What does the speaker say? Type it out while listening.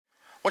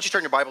Why don't you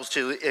turn your Bibles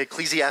to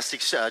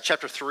Ecclesiastes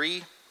chapter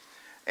 3,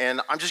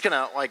 and I'm just going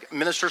to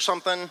minister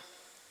something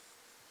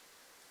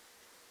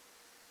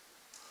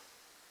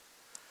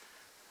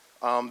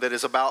that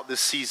is about this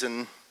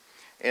season,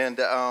 and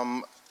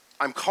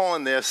I'm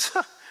calling this,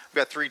 I've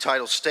got three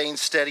titles: Staying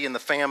Steady in the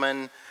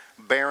Famine,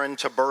 Barren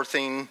to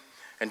Birthing,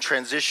 and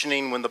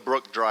Transitioning when the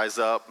Brook Dries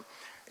Up.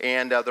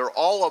 And they're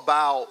all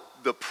about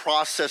the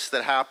process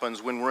that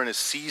happens when we're in a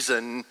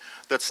season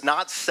that's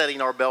not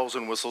setting our bells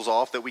and whistles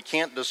off, that we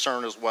can't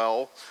discern as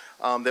well,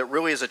 that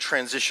really is a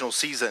transitional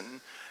season.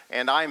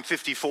 And I'm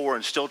 54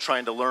 and still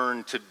trying to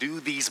learn to do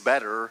these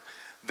better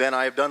than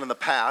I have done in the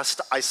past.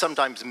 I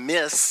sometimes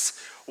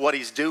miss what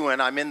he's doing.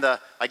 I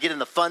get in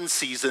the fun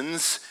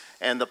seasons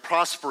and the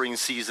prospering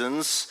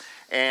seasons,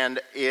 and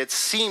it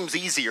seems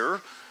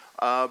easier.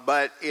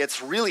 But it's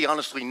really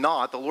honestly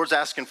not. The Lord's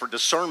asking for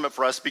discernment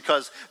for us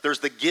because there's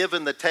the give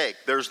and the take.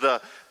 There's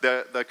the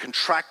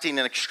contracting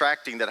and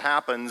extracting that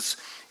happens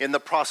in the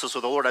process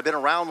with the Lord. I've been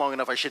around long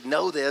enough. I should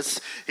know this.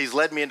 He's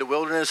led me into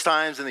wilderness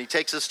times, and he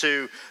takes us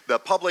to the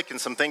public,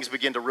 and some things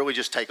begin to really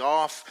just take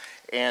off.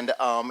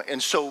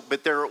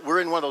 But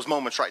we're in one of those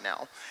moments right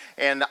now.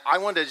 And I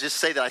wanted to just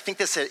say that I think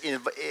this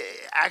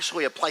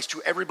actually applies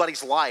to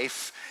everybody's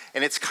life,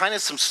 and it's kind of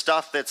some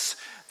stuff that's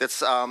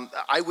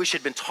I wish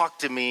had been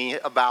talked to me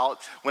about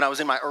when I was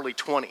in my early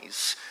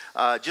 20s.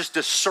 Just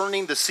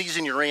discerning the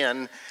season you're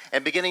in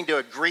and beginning to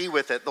agree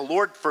with it. The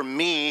Lord, for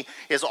me,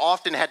 has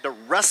often had to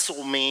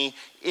wrestle me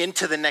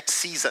into the next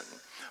season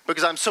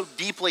because I'm so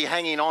deeply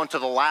hanging on to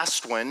the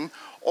last one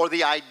or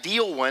the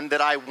ideal one that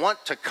I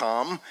want to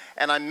come,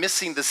 and I'm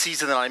missing the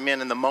season that I'm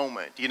in the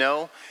moment, you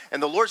know?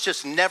 And the Lord's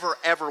just never,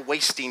 ever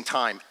wasting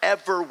time,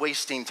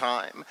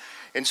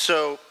 And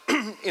so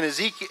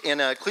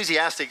in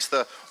Ecclesiastes,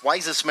 the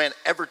wisest man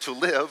ever to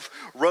live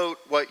wrote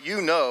what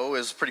you know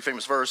is a pretty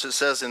famous verse. It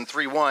says in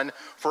 3:1,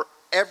 "For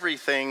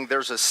everything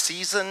there's a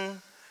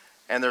season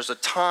and there's a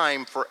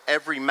time for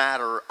every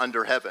matter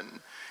under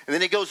heaven." And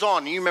then it goes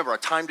on. You remember, a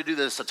time to do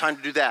this, a time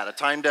to do that, a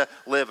time to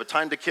live, a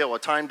time to kill,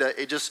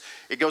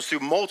 it goes through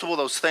multiple of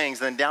those things.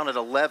 And then down at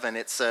 11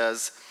 it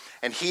says,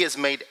 "And he has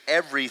made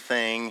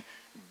everything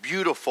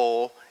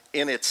beautiful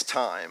in its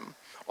time.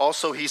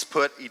 Also, he's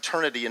put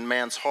eternity in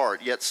man's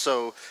heart, yet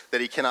so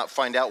that he cannot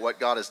find out what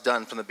God has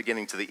done from the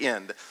beginning to the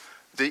end."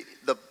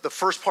 The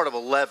first part of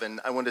 11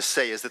 I want to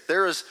say is that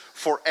there is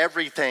for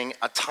everything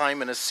a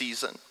time and a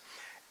season.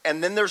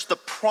 And then there's the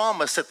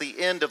promise at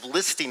the end of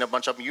listing a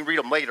bunch of them. You read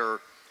them later.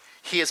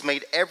 He has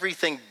made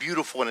everything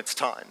beautiful in its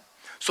time.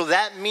 So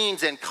that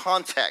means in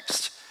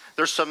context,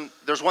 there's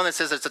one that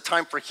says it's a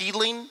time for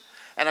healing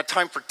and a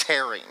time for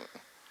tearing.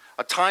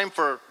 A time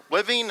for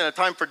living and a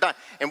time for dying.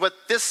 And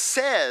what this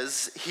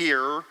says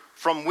here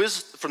from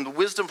the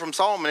wisdom from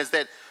Solomon is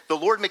that the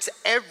Lord makes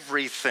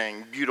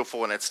everything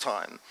beautiful in its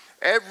time.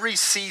 Every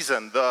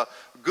season, the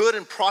good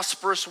and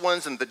prosperous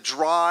ones and the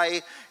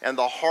dry and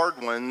the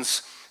hard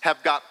ones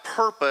have got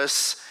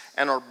purpose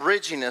and are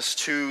bridging us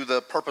to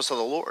the purpose of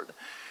the Lord.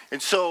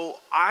 And so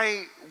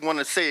I want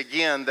to say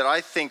again that I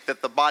think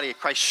that the body of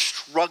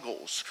Christ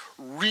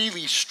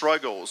really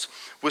struggles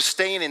with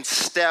staying in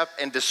step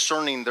and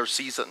discerning their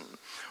season.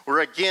 We're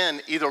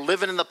again either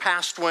living in the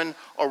past one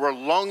or we're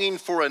longing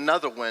for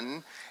another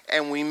one,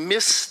 and we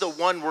miss the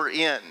one we're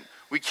in.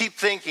 We keep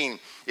thinking,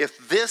 if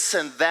this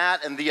and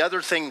that and the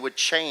other thing would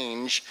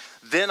change,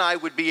 then I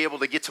would be able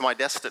to get to my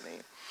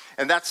destiny.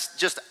 And that's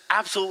just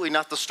absolutely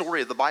not the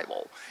story of the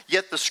Bible.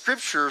 Yet the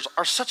scriptures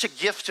are such a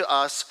gift to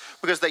us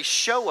because they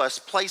show us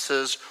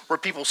places where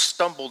people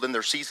stumbled in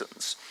their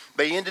seasons.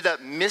 They ended up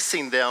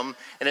missing them,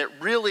 and it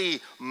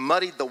really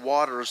muddied the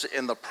waters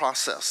in the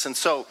process. And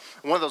so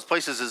one of those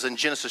places is in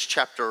Genesis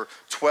chapter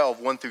 12,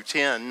 1 through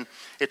 10.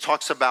 It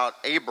talks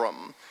about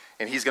Abram,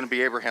 and he's going to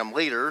be Abraham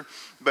later.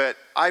 But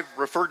I've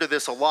referred to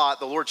this a lot.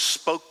 The Lord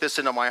spoke this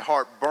into my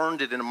heart,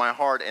 burned it into my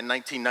heart in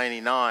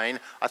 1999.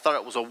 I thought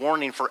it was a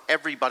warning for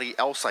everybody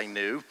else I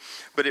knew.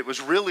 But it was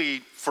really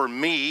for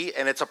me,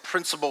 and it's a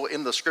principle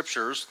in the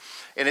scriptures.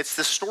 And it's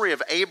the story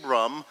of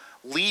Abram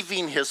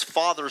leaving his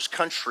father's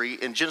country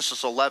in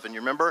Genesis 11,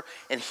 you remember?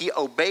 And he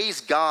obeys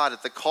God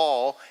at the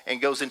call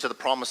and goes into the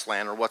promised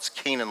land, or what's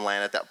Canaan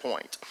land at that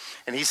point.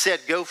 And he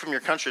said, "Go from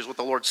your country," is what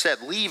the Lord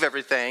said. "Leave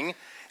everything."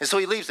 And so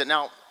he leaves it.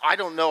 Now, I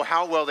don't know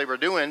how well they were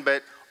doing,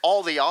 but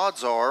all the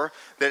odds are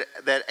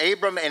that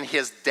Abram and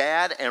his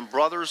dad and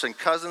brothers and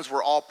cousins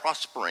were all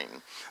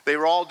prospering. They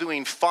were all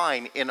doing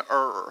fine in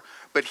Ur.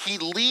 But he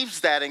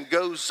leaves that and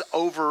goes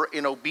over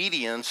in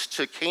obedience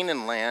to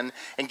Canaan land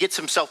and gets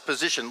himself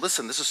positioned.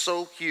 Listen, this is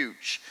so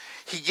huge.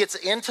 He gets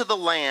into the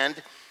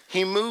land.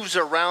 He moves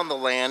around the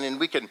land, and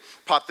we can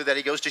pop through that.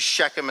 He goes to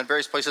Shechem and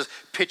various places,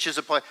 pitches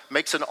a place,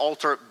 makes an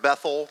altar at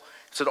Bethel.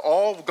 It's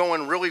all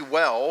going really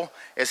well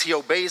as he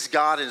obeys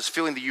God and is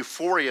feeling the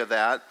euphoria of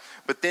that.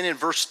 But then in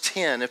verse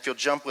 10, if you'll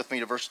jump with me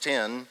to verse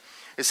 10,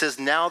 it says,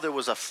 "Now there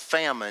was a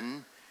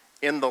famine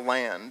in the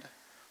land.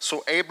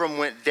 So Abram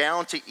went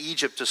down to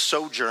Egypt to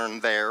sojourn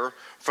there,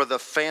 for the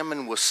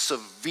famine was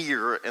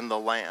severe in the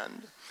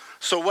land."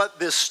 So what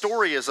this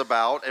story is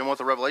about, and what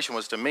the revelation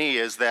was to me,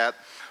 is that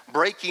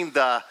breaking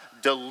the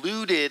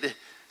diluted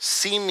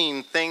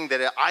seeming thing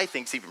that I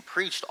think is even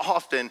preached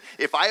often.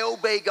 If I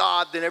obey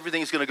God, then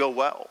everything's going to go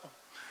well.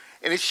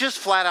 And it's just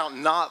flat out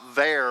not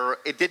there.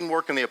 It didn't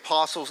work in the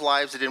apostles'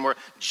 lives. It didn't work.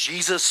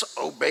 Jesus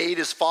obeyed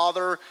his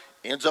Father,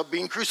 ends up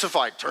being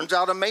crucified. Turns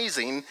out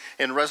amazing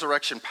in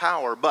resurrection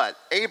power. But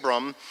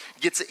Abram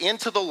gets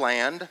into the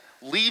land,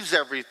 leaves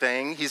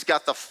everything. He's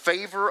got the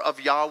favor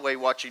of Yahweh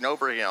watching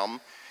over him.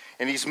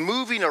 And he's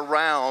moving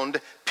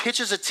around,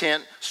 pitches a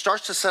tent,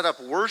 starts to set up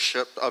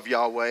worship of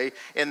Yahweh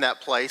in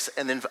that place.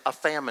 And then a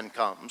famine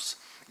comes.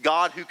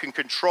 God, who can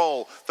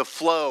control the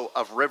flow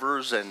of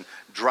rivers and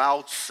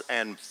droughts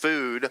and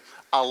food,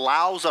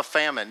 allows a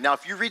famine. Now,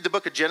 if you read the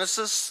book of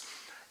Genesis,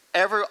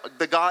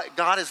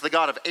 God is the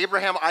God of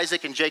Abraham,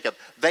 Isaac, and Jacob.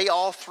 They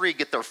all three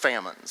get their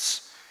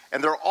famines.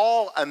 And they're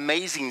all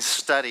amazing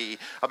study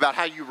about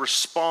how you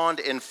respond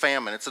in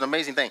famine. It's an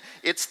amazing thing.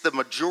 It's the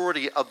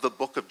majority of the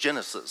book of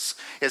Genesis,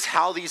 is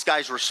how these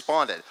guys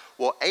responded.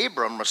 Well,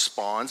 Abram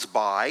responds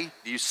by,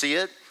 do you see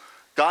it?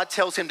 God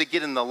tells him to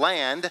get in the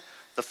land.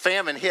 The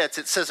famine hits.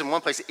 It says in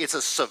one place, it's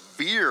a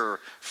severe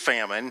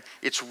famine.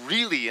 It's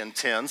really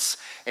intense.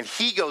 And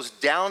he goes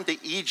down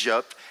to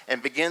Egypt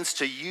and begins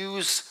to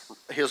use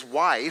his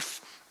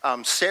wife,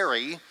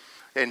 Sarai,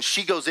 and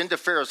she goes into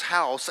Pharaoh's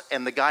house,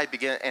 and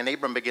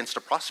Abram begins to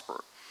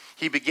prosper.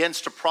 He begins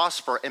to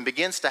prosper and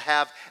begins to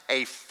have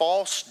a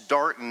false,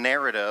 dark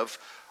narrative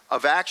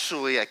of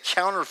actually a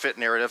counterfeit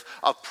narrative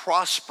of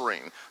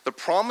prospering. The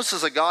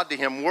promises of God to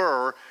him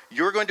were,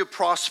 you're going to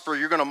prosper,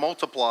 you're going to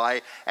multiply,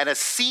 and a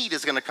seed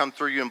is going to come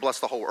through you and bless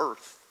the whole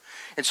earth.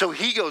 And so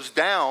he goes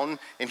down,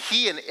 and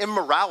he in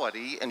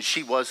immorality, and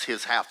she was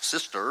his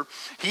half-sister,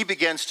 he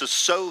begins to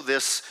sow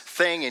this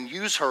thing and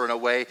use her in a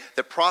way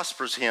that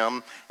prospers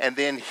him, and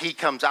then he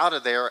comes out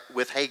of there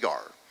with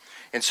Hagar.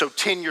 And so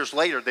 10 years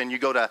later, then you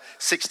go to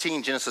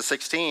Genesis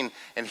 16,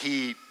 and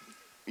he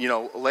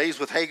lays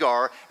with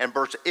Hagar and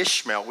births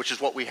Ishmael, which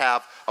is what we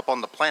have up on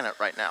the planet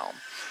right now.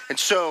 And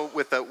so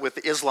with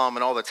Islam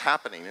and all that's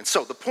happening. And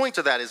so the point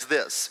of that is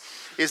this,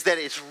 is that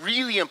it's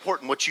really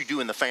important what you do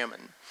in the famine.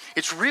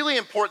 It's really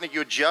important that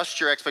you adjust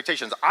your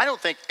expectations. I don't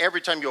think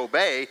every time you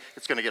obey,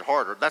 it's going to get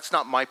harder. That's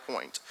not my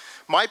point.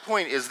 My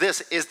point is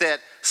this, is that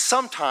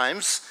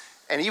sometimes,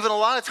 and even a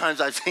lot of times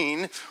I've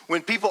seen,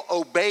 when people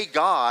obey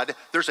God,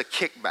 there's a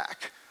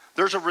kickback.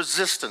 There's a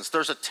resistance.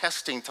 There's a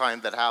testing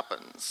time that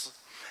happens.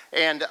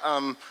 And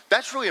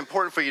that's really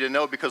important for you to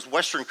know, because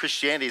Western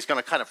Christianity is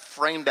going to kind of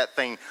frame that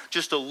thing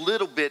just a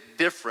little bit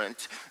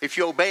different. If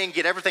you obey and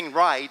get everything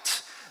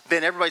right,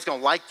 then everybody's going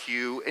to like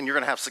you and you're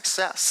going to have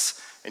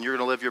success and you're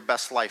going to live your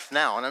best life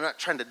now. And I'm not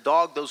trying to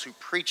dog those who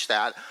preach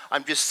that.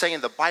 I'm just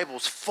saying the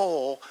Bible's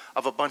full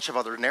of a bunch of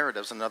other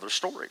narratives and other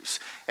stories.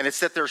 And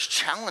it's that there's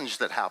challenge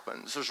that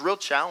happens. There's real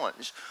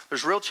challenge.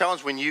 There's real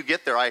challenge when you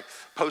get there. I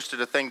posted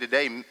a thing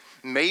today.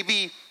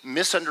 Maybe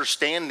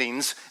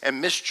misunderstandings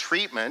and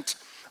mistreatment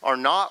are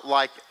not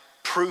like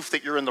proof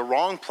that you're in the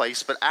wrong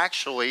place, but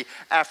actually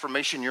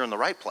affirmation you're in the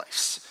right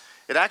place.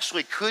 It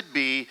actually could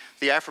be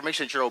the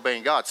affirmation that you're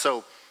obeying God.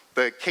 So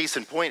the case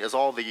in point is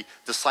all the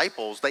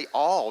disciples, they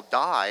all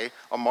die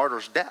a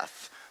martyr's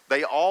death.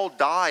 They all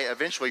die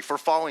eventually for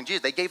following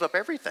Jesus. They gave up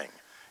everything,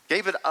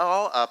 gave it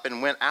all up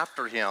and went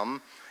after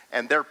him,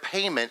 and their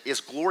payment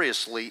is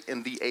gloriously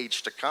in the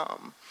age to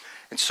come.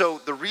 And so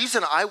the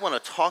reason I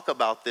want to talk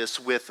about this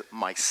with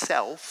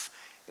myself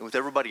and with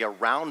everybody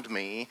around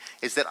me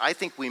is that I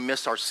think we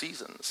miss our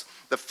seasons.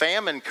 The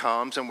famine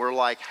comes and we're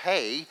like,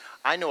 hey,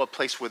 I know a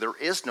place where there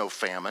is no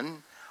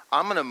famine.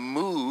 I'm going to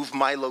move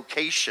my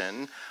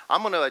location.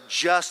 I'm going to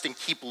adjust and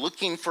keep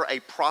looking for a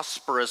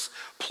prosperous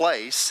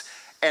place.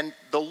 And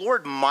the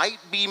Lord might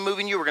be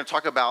moving you. We're going to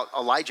talk about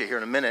Elijah here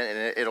in a minute,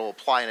 and it'll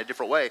apply in a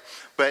different way.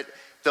 But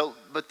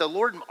the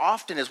Lord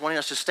often is wanting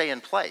us to stay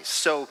in place.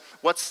 So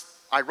what's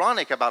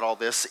ironic about all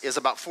this is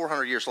about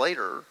 400 years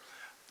later,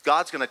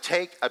 God's going to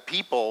take a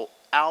people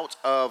out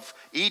of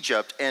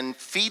Egypt and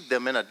feed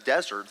them in a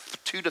desert,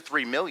 2 to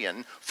 3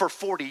 million, for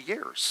 40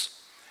 years.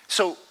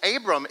 So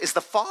Abram is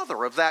the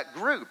father of that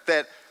group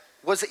that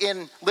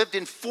lived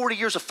in 40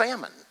 years of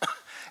famine.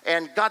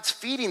 And God's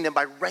feeding them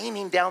by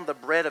raining down the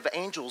bread of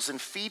angels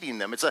and feeding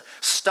them. It's a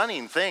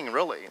stunning thing,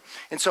 really.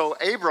 And so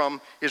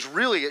Abram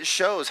it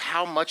shows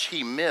how much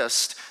he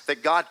missed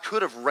that God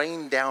could have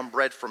rained down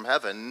bread from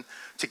heaven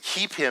to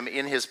keep him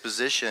in his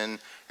position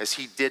as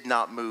he did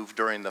not move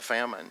during the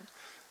famine.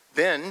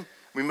 Then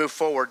we move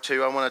forward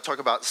to, I want to talk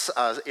about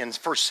in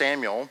 1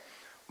 Samuel.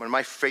 One of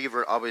my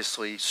favorite,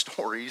 obviously,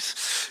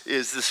 stories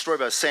is the story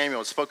about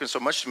Samuel. It's spoken so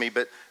much to me,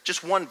 but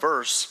just one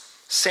verse.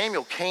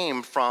 Samuel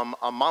came from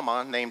a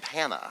mama named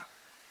Hannah.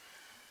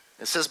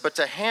 It says, but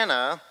to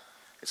Hannah,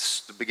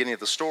 it's the beginning of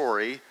the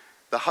story,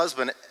 the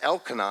husband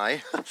Elkanah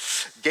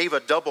gave a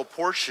double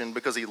portion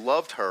because he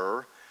loved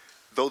her,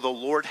 though the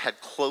Lord had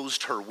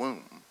closed her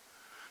womb.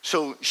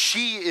 So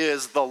she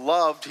is the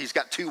loved, he's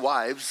got 2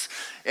 wives,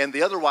 and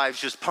the other wife's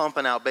just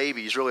pumping out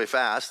babies really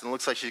fast, and it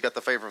looks like she's got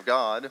the favor of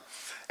God.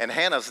 And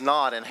Hannah's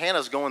not, and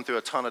Hannah's going through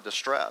a ton of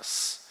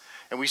distress.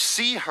 And we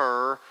see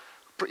her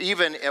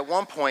even at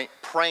one point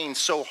praying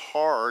so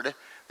hard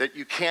that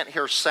you can't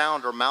hear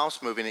sound or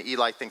mouse moving, and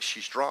Eli thinks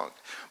she's drunk.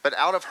 But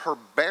out of her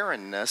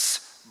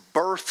barrenness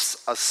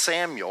births a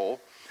Samuel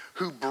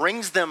who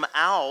brings them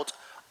out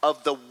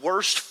of the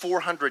worst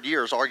 400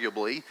 years,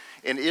 arguably,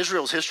 in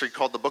Israel's history,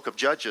 called the book of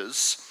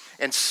Judges.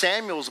 And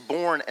Samuel's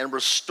born and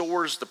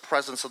restores the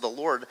presence of the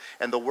Lord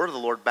and the word of the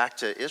Lord back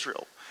to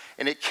Israel.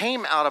 And it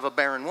came out of a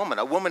barren woman,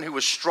 a woman who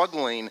was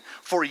struggling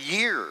for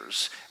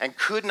years and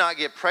could not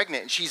get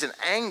pregnant. And she's in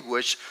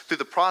anguish through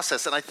the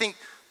process. And I think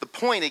the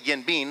point,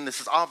 again, being,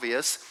 this is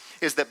obvious,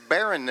 is that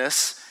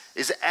barrenness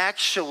is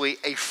actually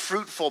a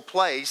fruitful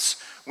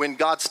place when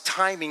God's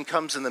timing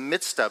comes in the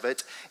midst of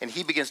it and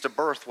he begins to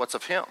birth what's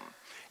of him.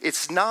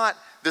 It's not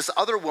this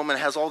other woman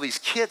has all these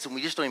kids and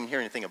we just don't even hear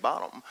anything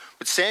about them.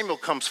 But Samuel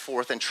comes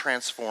forth and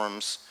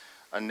transforms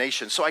a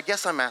nation. So I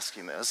guess I'm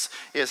asking this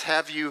is,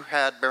 have you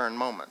had barren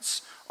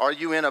moments? Are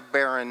you in a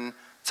barren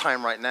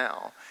time right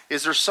now?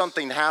 Is there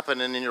something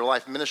happening in your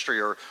life ministry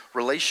or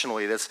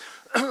relationally that's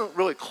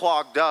really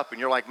clogged up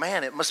and you're like,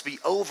 man, it must be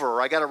over,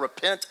 or I got to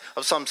repent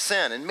of some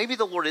sin? And maybe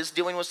the Lord is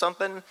dealing with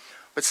something,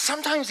 but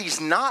sometimes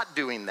he's not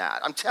doing that.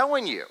 I'm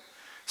telling you.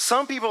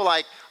 Some people are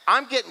like,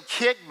 I'm getting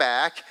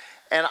kickback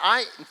and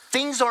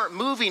things aren't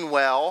moving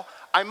well.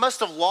 I must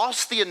have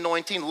lost the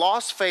anointing,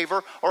 lost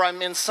favor, or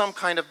I'm in some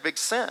kind of big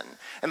sin.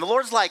 And the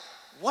Lord's like,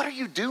 what are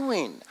you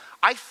doing?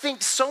 I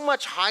think so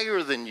much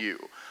higher than you.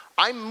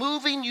 I'm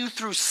moving you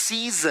through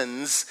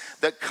seasons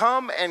that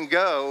come and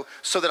go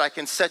so that I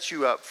can set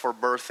you up for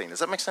birthing. Does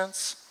that make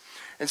sense?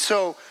 And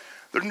so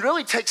it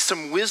really takes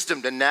some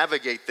wisdom to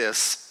navigate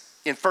this.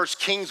 In 1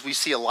 Kings, we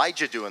see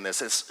Elijah doing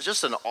this. It's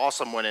just an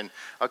awesome one. And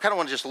I kind of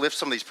want to just lift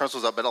some of these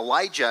principles up. But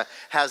Elijah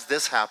has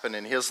this happen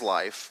in his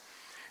life.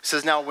 It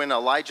says, now when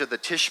Elijah the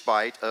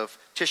Tishbite of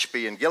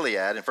Tishbe in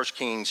Gilead, in 1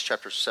 Kings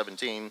chapter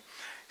 17,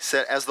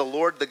 said, as the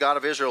Lord, the God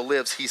of Israel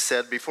lives, he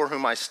said, before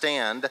whom I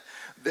stand,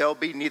 there'll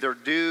be neither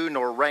dew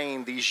nor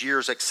rain these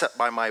years except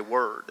by my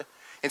word.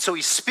 And so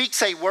he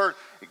speaks a word.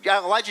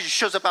 Elijah just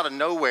shows up out of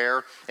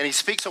nowhere, and he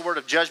speaks a word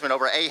of judgment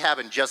over Ahab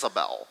and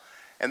Jezebel.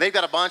 And they've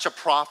got a bunch of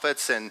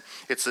prophets, and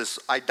it's this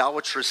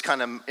idolatrous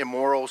kind of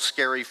immoral,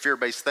 scary,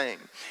 fear-based thing.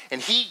 And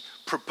he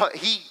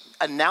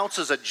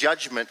announces a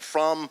judgment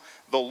from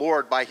the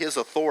Lord by his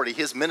authority.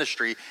 His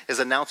ministry is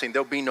announcing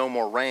there'll be no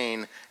more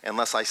rain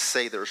unless I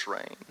say there's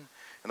rain.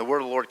 And the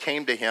word of the Lord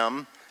came to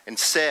him and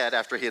said,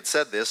 after he had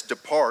said this,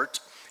 depart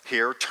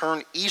here,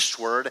 turn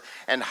eastward,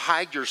 and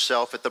hide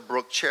yourself at the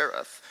brook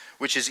Cherith,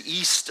 which is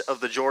east of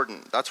the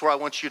Jordan. That's where I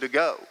want you to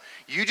go.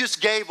 You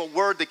just gave a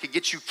word that could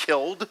get you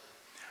killed.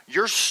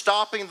 You're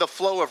stopping the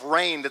flow of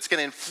rain that's going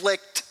to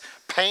inflict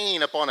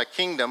pain upon a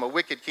kingdom, a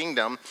wicked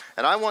kingdom.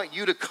 And I want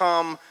you to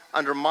come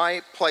under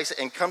my place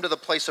and come to the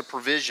place of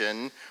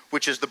provision,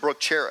 which is the brook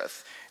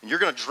Cherith. And you're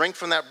going to drink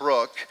from that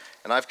brook,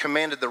 and I've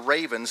commanded the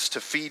ravens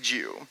to feed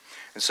you.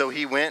 And so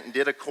he went and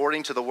did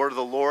according to the word of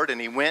the Lord,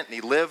 and he went and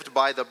he lived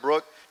by the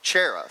brook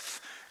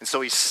Cherith. And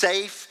so he's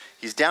safe.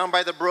 He's down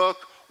by the brook.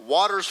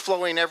 Water's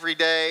flowing every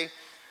day.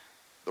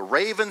 The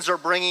ravens are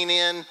bringing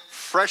in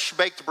fresh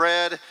baked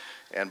bread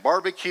and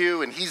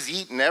barbecue, and he's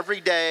eating every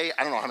day.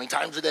 I don't know how many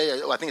times a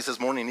day. I think it says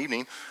morning and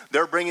evening.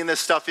 They're bringing this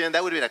stuff in.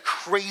 That would have been a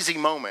crazy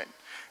moment.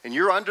 And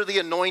you're under the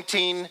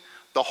anointing.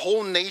 The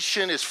whole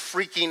nation is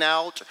freaking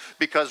out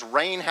because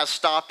rain has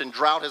stopped and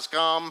drought has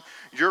come.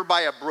 You're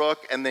by a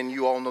brook, and then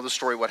you all know the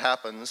story, what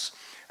happens.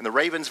 And the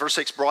ravens, verse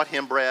 6, brought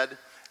him bread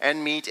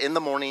and meat in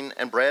the morning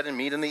and bread and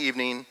meat in the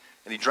evening.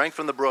 And he drank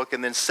from the brook.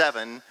 And then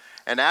 7,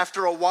 and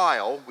after a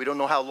while, we don't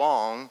know how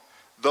long,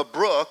 the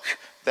brook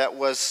that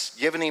was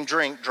giving him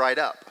drink dried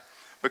up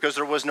because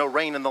there was no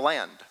rain in the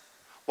land.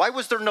 Why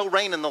was there no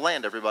rain in the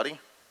land, everybody?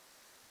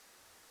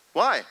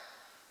 Why?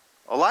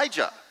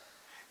 Elijah.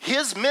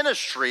 His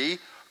ministry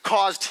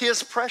caused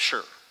his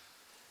pressure.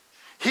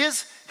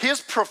 His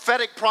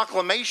prophetic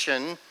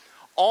proclamation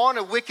on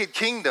a wicked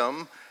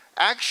kingdom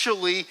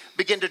actually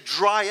began to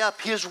dry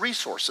up his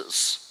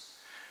resources.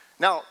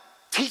 Now,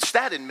 teach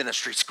that in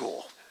ministry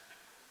school.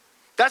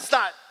 That's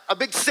not a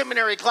big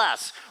seminary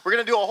class. We're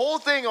going to do a whole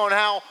thing on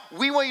how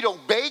we want you to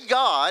obey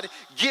God,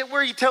 get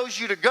where he tells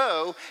you to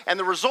go, and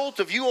the result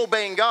of you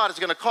obeying God is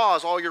going to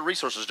cause all your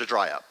resources to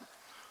dry up.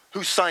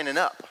 Who's signing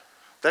up?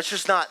 That's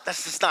just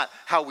not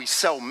how we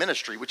sell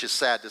ministry, which is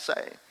sad to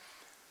say.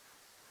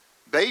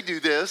 They do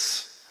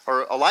this,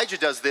 or Elijah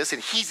does this,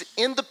 and he's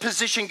in the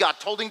position God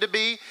told him to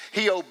be.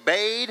 He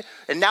obeyed,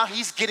 and now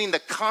he's getting the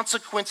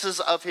consequences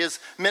of his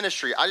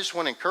ministry. I just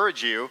want to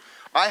encourage you.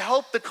 I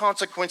hope the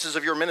consequences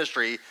of your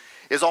ministry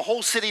is a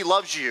whole city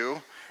loves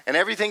you and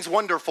everything's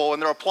wonderful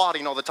and they're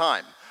applauding all the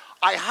time.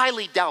 I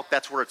highly doubt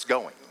that's where it's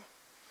going.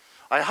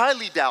 I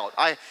highly doubt.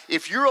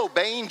 If you're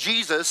obeying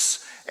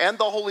Jesus and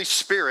the Holy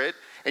Spirit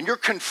and you're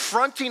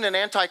confronting an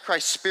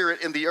antichrist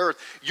spirit in the earth,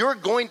 you're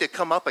going to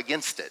come up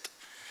against it.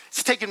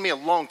 It's taken me a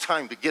long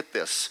time to get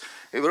this.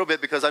 A little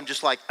bit because I'm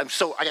just like,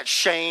 I got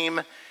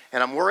shame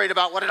and I'm worried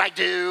about what did I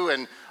do,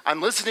 and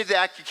I'm listening to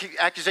the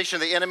accusation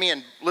of the enemy.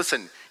 And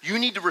listen, you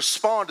need to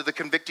respond to the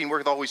convicting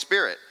work of the Holy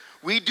Spirit.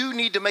 We do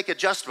need to make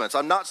adjustments.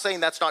 I'm not saying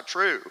that's not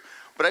true.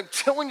 But I'm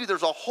telling you,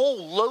 there's a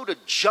whole load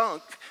of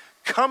junk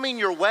coming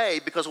your way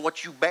because of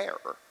what you bear,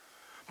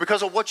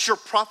 because of what you're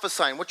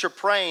prophesying, what you're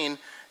praying,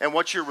 and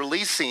what you're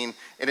releasing.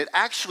 And it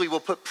actually will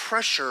put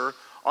pressure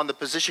on the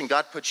position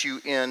God puts you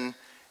in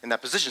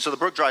that position. So the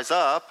brook dries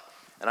up,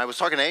 and I was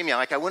talking to Amy, I'm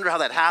like, I wonder how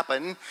that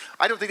happened.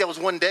 I don't think that was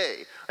one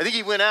day. I think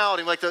he went out,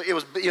 and it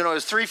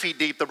was 3 feet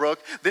deep, the brook.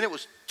 Then it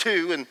was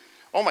 2, and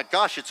oh my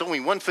gosh, it's only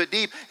 1 foot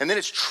deep. And then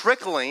it's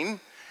trickling,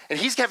 and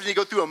he's having to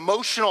go through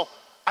emotional.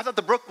 I thought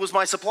the brook was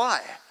my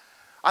supply.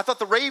 I thought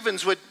the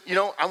ravens would,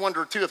 I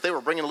wonder too if they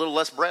were bringing a little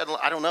less bread.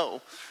 I don't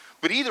know.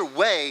 But either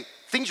way,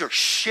 things are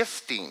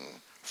shifting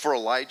for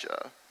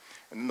Elijah.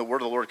 And then the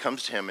word of the Lord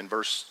comes to him in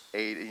verse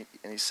 8,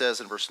 and he says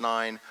in verse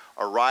 9,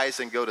 arise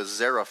and go to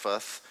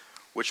Zarephath,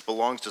 which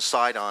belongs to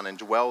Sidon, and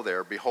dwell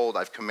there. Behold,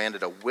 I've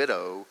commanded a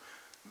widow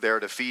there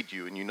to feed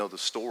you. And you know the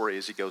story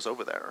as he goes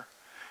over there.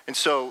 And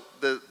so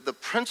the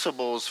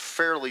principle is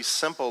fairly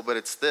simple, but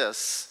it's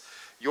this.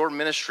 Your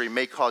ministry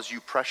may cause you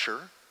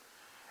pressure,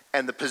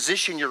 and the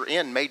position you're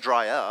in may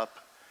dry up.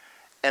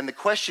 And the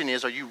question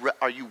is, are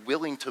you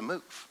willing to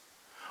move?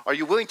 Are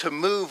you willing to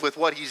move with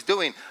what he's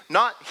doing?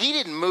 He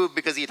didn't move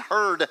because he'd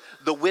heard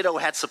the widow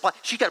had supply.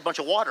 She got a bunch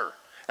of water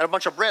and a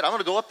bunch of bread. I'm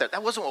going to go up there.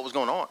 That wasn't what was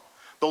going on.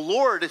 The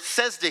Lord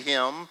says to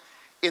him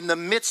in the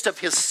midst of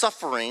his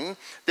suffering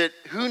that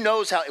who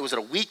knows how, was it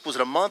a week, was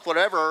it a month,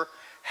 whatever,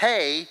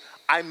 hey,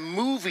 I'm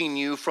moving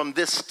you from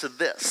this to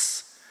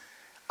this.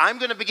 I'm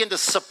going to begin to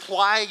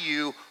supply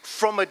you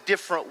from a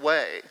different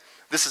way.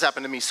 This has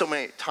happened to me so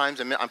many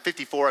times. I'm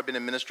 54. I've been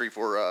in ministry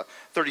for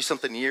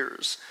 30-something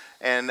years.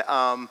 And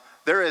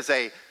there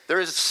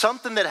is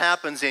something that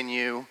happens in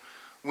you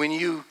when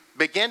you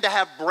begin to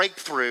have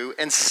breakthrough,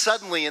 and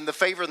suddenly in the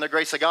favor and the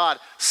grace of God,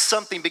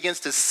 something begins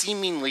to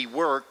seemingly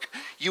work.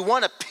 You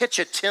want to pitch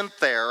a tent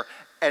there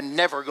and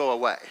never go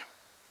away.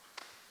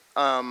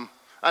 I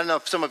don't know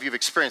if some of you have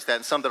experienced that,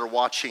 and some that are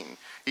watching.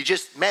 You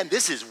just, man,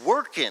 this is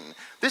working.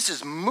 This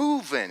is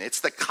moving.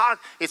 It's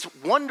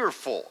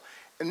wonderful.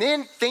 And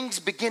then things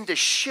begin to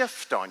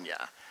shift on you.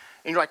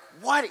 And you're like,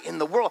 what in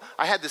the world?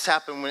 I had this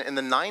happen in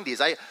the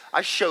 90s.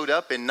 I showed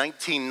up in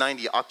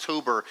 1990,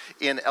 October,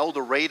 in El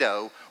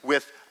Dorado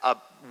with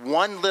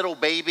one little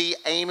baby,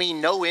 Amy,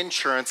 no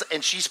insurance,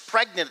 and she's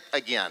pregnant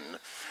again.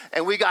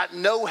 And we got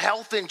no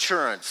health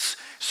insurance.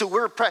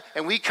 So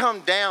and we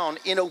come down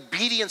in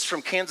obedience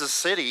from Kansas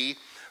City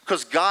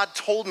because God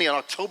told me on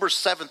October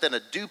 7th in a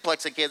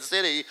duplex in Kansas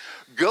City,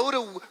 go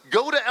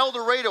to El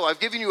Dorado. I've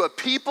given you a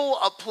people,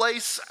 a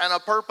place, and a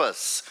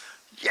purpose.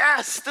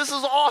 Yes, this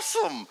is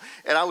awesome.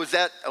 And I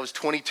was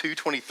 22,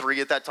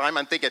 23 at that time.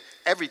 I'm thinking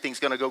everything's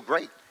going to go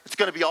great. It's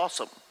going to be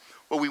awesome.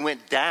 Well, we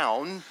went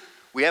down.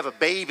 We have a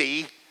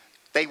baby.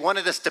 They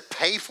wanted us to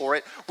pay for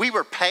it. We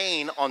were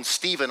paying on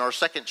Stephen, our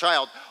second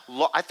child,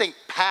 I think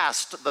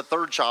past the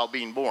third child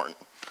being born,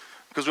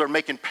 because we were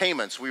making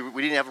payments. We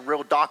didn't have a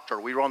real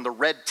doctor. We were on the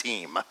red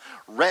team,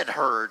 Red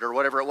Herd or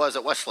whatever it was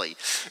at Wesley.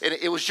 And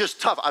it was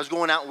just tough. I was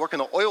going out and working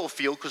the oil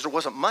field because there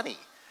wasn't money.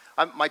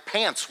 My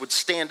pants would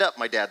stand up,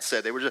 my dad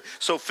said. They were just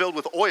so filled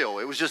with oil.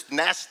 It was just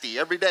nasty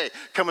every day,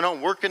 coming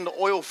home, working the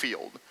oil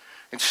field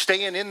and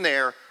staying in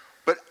there.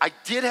 But I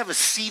did have a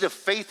seed of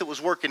faith that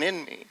was working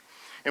in me.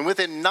 And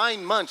within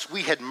 9 months,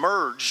 we had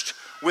merged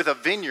with a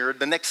vineyard.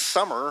 The next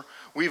summer,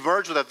 we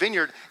merged with a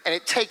vineyard, and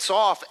it takes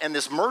off, and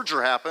this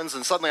merger happens,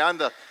 and suddenly I'm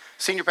the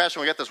senior pastor,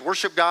 and we got this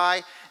worship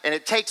guy, and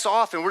it takes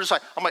off, and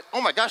I'm like,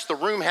 oh my gosh, the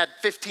room had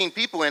 15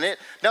 people in it.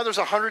 Now there's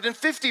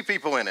 150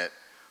 people in it.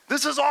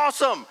 This is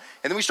awesome.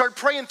 And then we start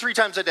praying 3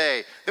 times a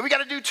day. Then we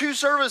got to do 2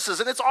 services,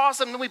 and it's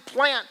awesome. And then we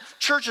plant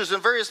churches in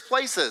various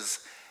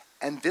places.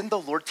 And then the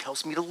Lord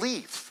tells me to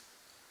leave.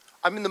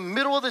 I'm in the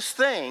middle of this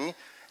thing, and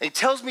he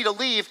tells me to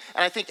leave,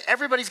 and I think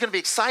everybody's going to be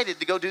excited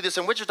to go do this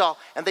in Wichita,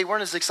 and they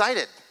weren't as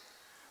excited.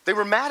 They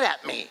were mad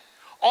at me.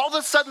 All of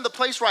a sudden, the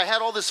place where I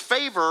had all this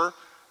favor,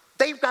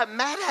 they got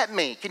mad at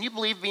me. Can you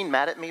believe being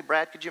mad at me,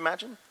 Brad? Could you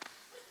imagine?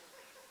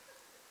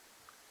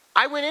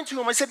 I went into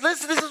him. I said,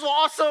 listen, this is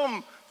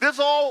awesome.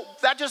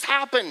 That just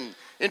happened.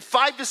 In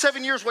 5 to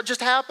 7 years, what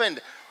just happened?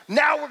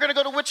 Now we're going to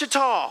go to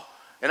Wichita.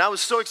 And I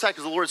was so excited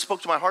because the Lord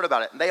spoke to my heart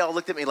about it. And they all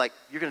looked at me like,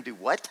 you're going to do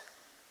what?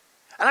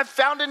 And I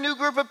found a new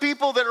group of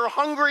people that are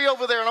hungry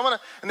over there. And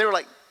they were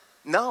like,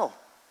 no,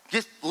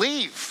 just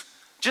leave.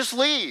 Just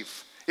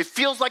leave. It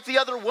feels like the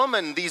other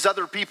woman, these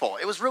other people.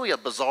 It was really a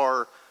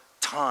bizarre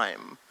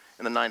time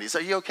in the 90s.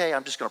 Are you okay?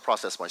 I'm just going to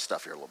process my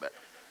stuff here a little bit.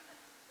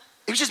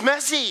 It was just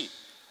messy.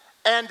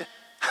 And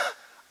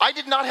I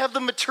did not have the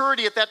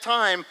maturity at that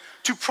time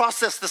to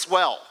process this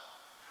well.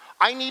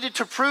 I needed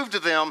to prove to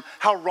them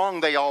how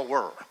wrong they all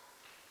were.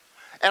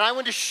 And I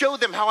wanted to show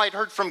them how I'd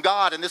heard from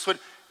God, and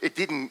it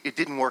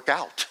didn't work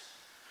out.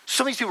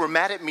 Some of these people were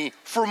mad at me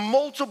for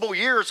multiple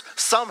years.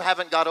 Some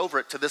haven't got over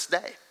it to this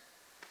day.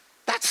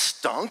 That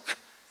stunk.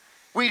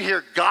 We'd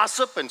hear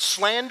gossip and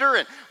slander,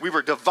 and we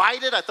were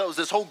divided. I thought it was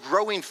this whole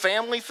growing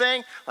family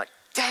thing. Like,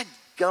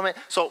 dadgummit.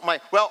 So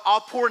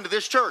I'll pour into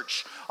this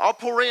church. I'll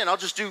pour in. I'll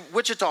just do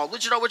Wichita.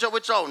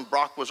 And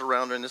Brock was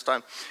around during this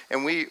time.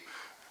 And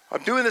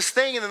I'm doing this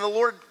thing, and then the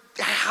Lord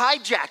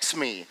hijacks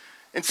me.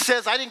 and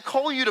says, I didn't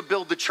call you to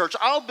build the church.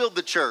 I'll build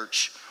the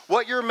church.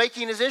 What you're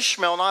making is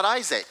Ishmael, not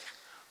Isaac.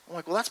 I'm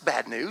like, well, that's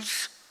bad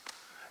news.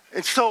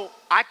 And so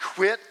I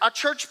quit a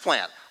church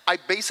plant. I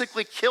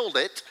basically killed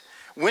it,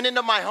 went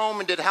into my home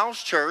and did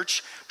house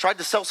church, tried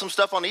to sell some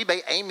stuff on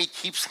eBay. Amy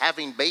keeps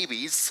having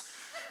babies.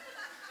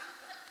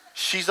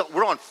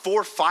 We're on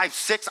 4, 5,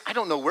 6. I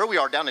don't know where we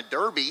are down in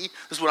Derby.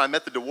 This is when I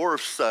met the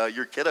dwarfs,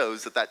 your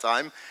kiddos at that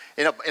time,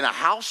 in a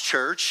house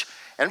church.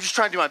 And I'm just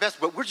trying to do my best,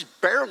 but we're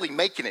just barely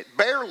making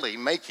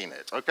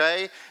it,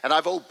 okay? And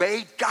I've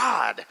obeyed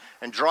God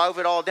and drove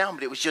it all down,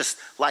 but it was just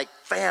like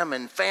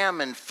famine.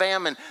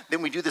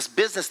 Then we do this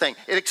business thing.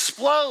 It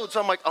explodes.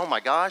 I'm like, oh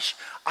my gosh,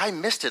 I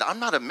missed it. I'm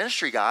not a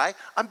ministry guy.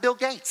 I'm Bill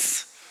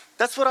Gates.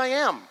 That's what I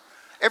am.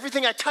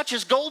 Everything I touch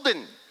is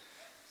golden.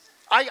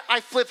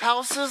 I flip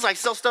houses. I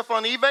sell stuff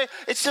on eBay.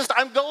 It's just,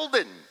 I'm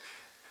golden.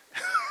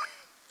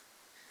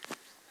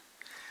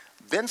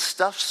 Then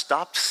stuff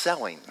stopped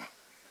selling.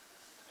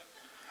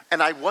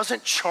 And I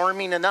wasn't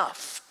charming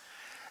enough.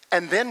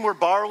 And then we're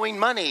borrowing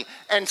money.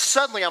 And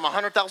suddenly I'm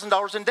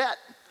 $100,000 in debt.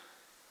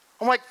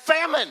 I'm like,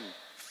 famine,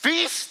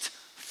 feast,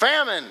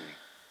 famine.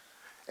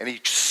 And he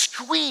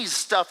squeezed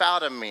stuff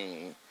out of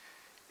me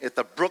at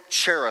the brook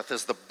Cherith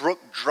as the brook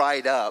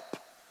dried up.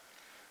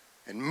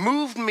 And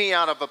moved me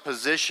out of a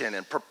position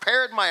and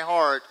prepared my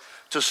heart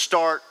to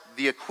start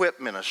the Equip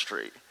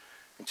ministry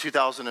in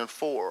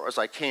 2004 as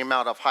I came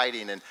out of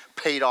hiding and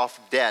paid off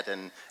debt.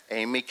 And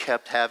Amy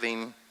kept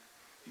having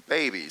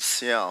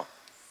babies,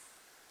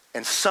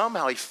 and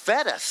somehow he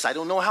fed us. I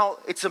don't know how.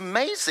 It's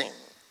amazing,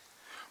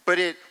 but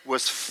it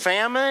was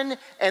famine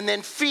and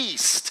then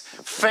feast.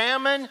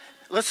 Famine.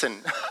 Listen,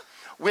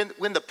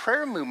 when the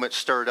prayer movement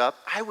stirred up,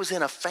 I was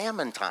in a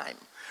famine time.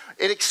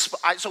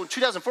 So in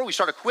 2004 we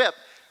started Equip.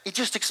 It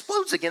just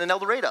explodes again in El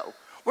Dorado.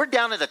 We're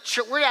down at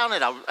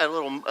a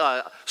little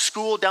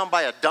school down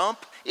by a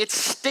dump. It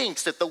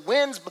stinks. If the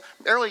wind's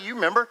earlier, you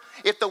remember,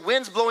 if the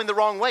wind's blowing the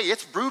wrong way,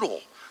 it's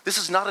brutal. This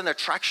is not an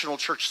attractional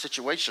church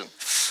situation.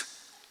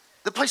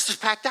 The place is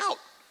packed out.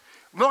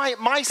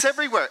 Mice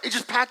everywhere. It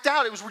just packed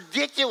out. It was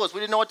ridiculous.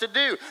 We didn't know what to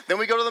do. Then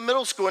we go to the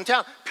middle school in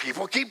town.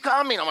 People keep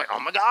coming. I'm like, oh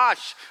my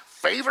gosh,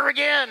 favor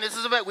again.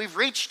 We've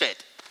reached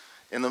it.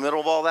 In the middle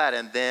of all that,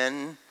 and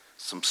then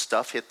some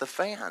stuff hit the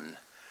fan.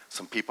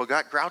 Some people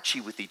got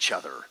grouchy with each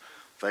other.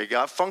 They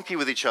got funky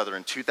with each other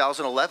in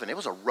 2011. It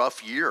was a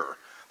rough year.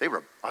 I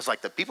was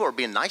like, the people who are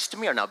being nice to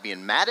me are now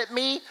being mad at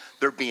me.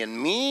 They're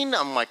being mean.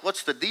 I'm like,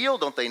 what's the deal?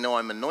 Don't they know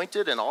I'm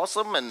anointed and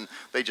awesome? And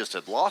they just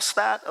had lost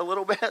that a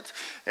little bit.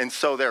 And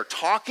so they're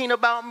talking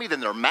about me. Then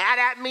they're mad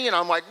at me. And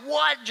I'm like,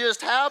 what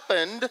just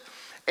happened?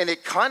 And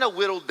it kind of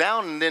whittled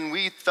down. And then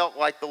we felt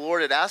like the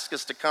Lord had asked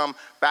us to come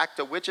back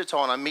to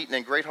Wichita. And I'm meeting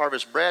in Great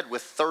Harvest Bread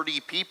with 30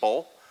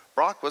 people.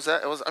 Brock,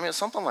 it's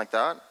something like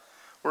that.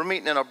 We're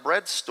meeting in a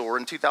bread store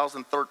in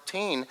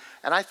 2013,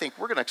 and I think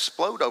we're going to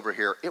explode over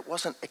here. It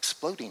wasn't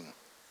exploding.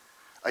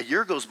 A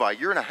year goes by, a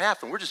year and a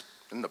half, and we're just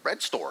in the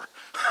bread store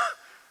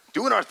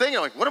doing our thing.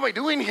 I'm like, what am I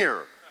doing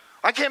here?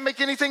 I can't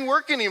make anything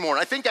work anymore. And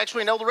I think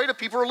actually in El Dorado,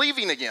 people are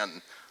leaving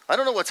again. I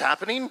don't know what's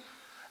happening. And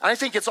I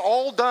think it's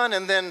all done,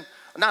 and then,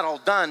 not all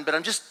done, but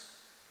I'm just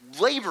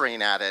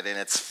laboring at it, and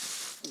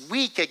it's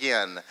weak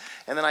again.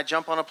 And then I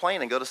jump on a plane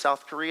and go to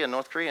South Korea and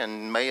North Korea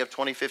in May of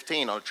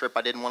 2015 on a trip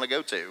I didn't want to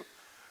go to.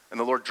 And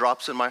the Lord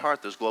drops in my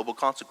heart, there's global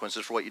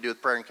consequences for what you do with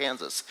prayer in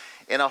Kansas.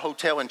 In a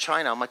hotel in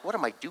China, I'm like, what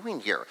am I doing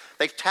here?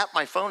 They've tapped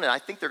my phone, and I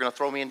think they're going to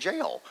throw me in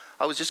jail.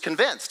 I was just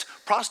convinced.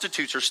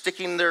 Prostitutes are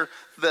sticking the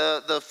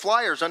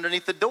flyers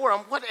underneath the door.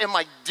 What am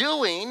I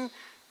doing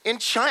in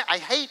China? I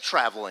hate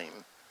traveling.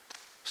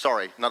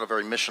 Sorry, not a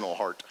very missional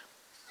heart.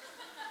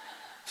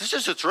 This is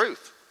just the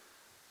truth.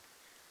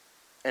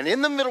 And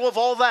in the middle of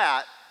all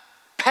that,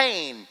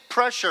 pain,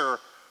 pressure,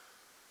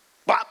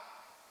 bop,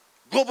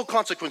 global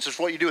consequences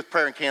for what you do with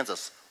prayer in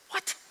Kansas.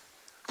 What?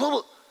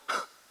 Global.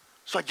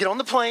 So I get on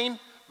the plane,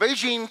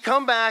 Beijing,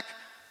 come back,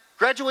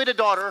 graduate a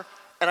daughter,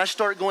 and I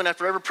start going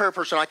after every prayer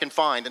person I can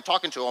find and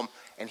talking to them.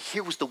 And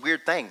here was the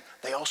weird thing.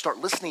 They all start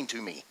listening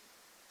to me.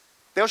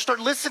 They all start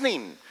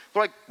listening.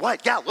 They're like,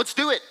 what? Yeah, let's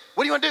do it.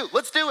 What do you want to do?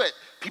 Let's do it.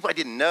 People I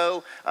didn't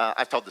know.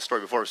 I've told this story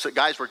before. So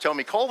guys were telling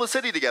me, call the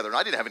city together. And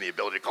I didn't have any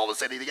ability to call the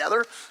city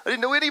together. I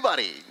didn't know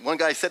anybody. One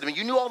guy said to me,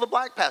 you knew all the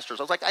black pastors.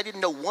 I was like, I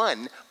didn't know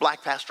one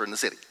black pastor in the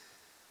city.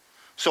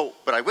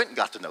 But I went and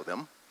got to know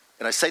them,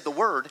 and I say the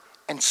word,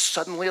 and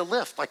suddenly a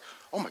lift, like,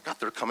 oh my God,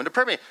 they're coming to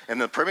prayer meeting. And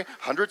then prayer meeting,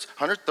 hundreds,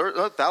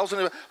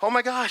 1,000, oh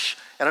my gosh.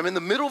 And I'm in the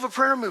middle of a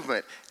prayer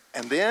movement.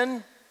 And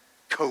then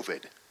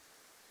COVID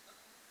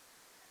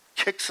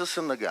kicks us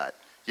in the gut.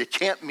 You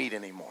can't meet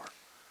anymore.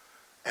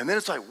 And then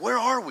it's like, where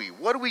are we?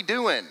 What are we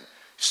doing?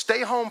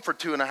 Stay home for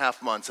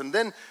 2.5 months. And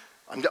then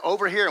I'm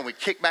over here, and we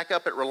kick back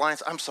up at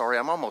Reliance. I'm sorry,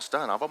 I'm almost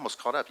done. I've almost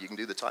caught up. You can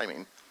do the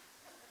timing.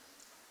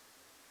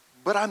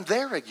 But I'm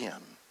there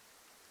again.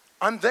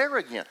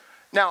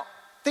 Now,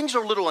 things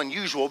are a little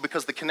unusual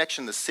because the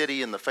connection, the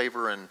city and the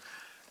favor, and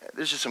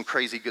there's just some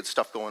crazy good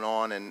stuff going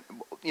on. And,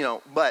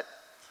 but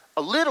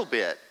a little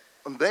bit,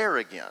 I'm there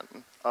again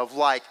of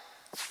like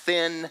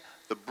thin,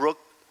 the brook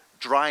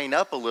drying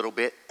up a little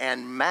bit,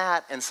 and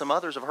Matt and some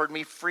others have heard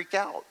me freak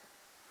out.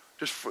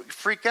 Just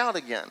freak out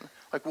again.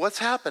 Like, what's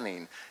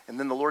happening? And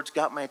then the Lord's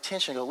got my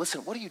attention. I go, listen,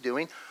 what are you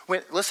doing?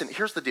 Listen,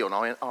 here's the deal,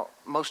 and I'll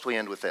mostly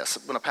end with this.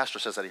 When a pastor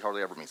says that, he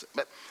hardly ever means it.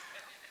 But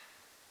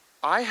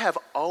I have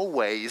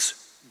always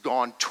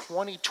gone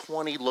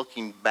 20/20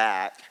 looking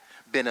back,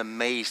 been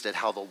amazed at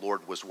how the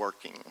Lord was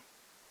working.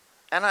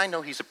 And I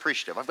know he's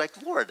appreciative. I'm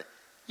like, Lord,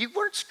 you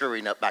weren't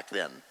screwing up back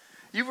then.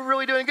 You were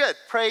really doing good.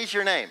 Praise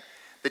your name.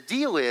 The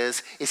deal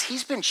is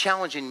he's been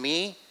challenging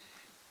me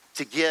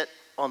to get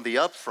on the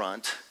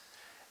upfront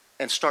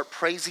and start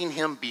praising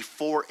him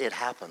before it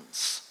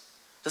happens.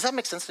 Does that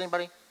make sense to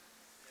anybody?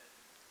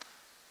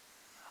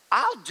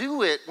 I'll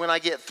do it when I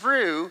get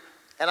through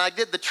and I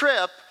did the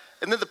trip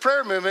and then the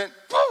prayer movement,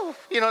 woo,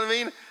 you know what I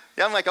mean?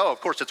 Yeah, I'm like, oh, of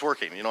course it's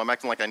working. I'm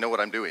acting like I know what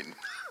I'm doing.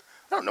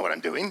 I don't know what I'm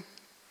doing.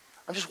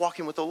 I'm just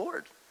walking with the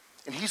Lord.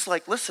 And he's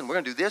like, listen, we're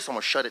going to do this. I'm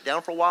going to shut it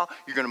down for a while.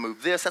 You're going to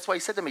move this. That's why he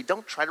said to me,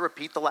 don't try to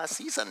repeat the last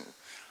season.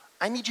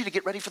 I need you to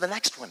get ready for the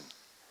next one.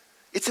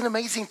 It's an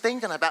amazing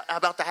thing that's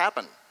about to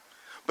happen.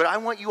 But I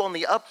want you on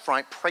the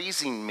upfront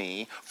praising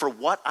me for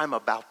what I'm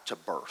about to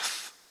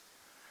birth.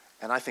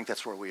 And I think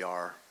that's where we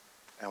are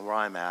and where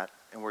I'm at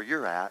and where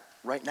you're at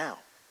right now.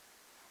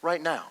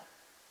 Right now.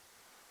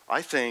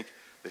 I think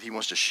that he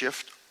wants to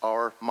shift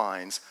our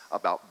minds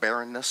about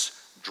barrenness,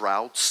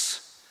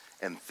 droughts,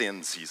 and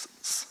thin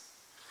seasons.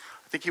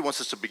 I think he wants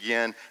us to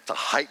begin to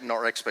heighten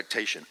our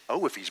expectation.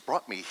 Oh, if he's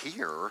brought me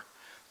here,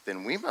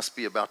 then we must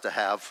be about to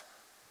have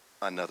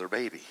another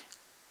baby.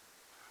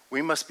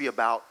 We must be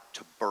about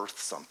to birth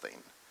something.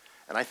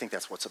 And I think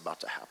that's what's about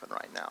to happen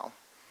right now.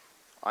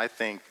 I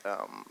think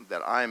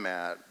that I'm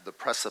at the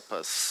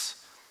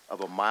precipice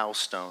of a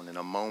milestone in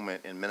a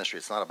moment in ministry.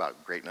 It's not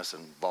about greatness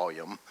and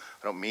volume.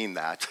 I don't mean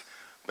that.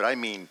 But I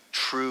mean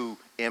true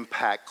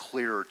impact,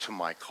 clearer to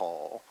my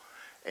call.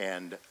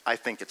 And I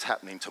think it's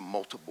happening to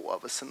multiple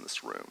of us in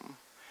this room.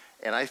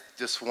 And I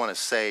just want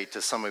to say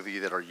to some of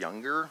you that are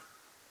younger,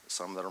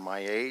 some that are my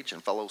age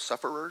and fellow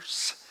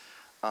sufferers,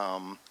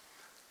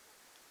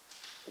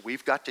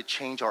 we've got to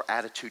change our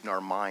attitude and our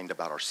mind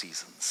about our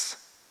seasons.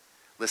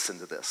 Listen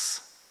to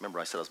this. Remember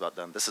I said I was about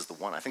done. This is the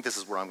one. I think this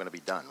is where I'm going to be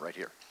done, right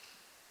here.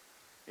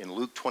 In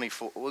Luke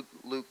 24, I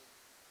think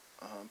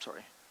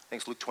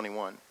it's Luke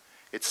 21.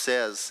 It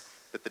says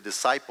that the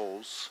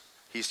disciples,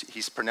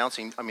 he's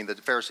pronouncing, the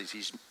Pharisees,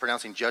 he's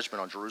pronouncing judgment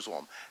on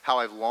Jerusalem. How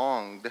I've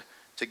longed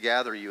to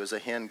gather you as a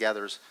hen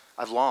gathers.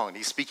 I've longed.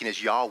 He's speaking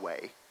as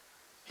Yahweh.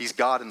 He's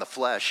God in the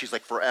flesh. He's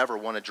like forever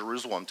wanted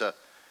Jerusalem to.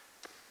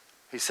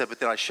 He said, but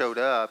then I showed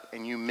up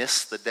and you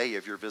missed the day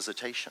of your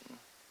visitation.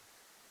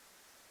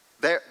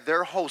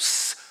 Their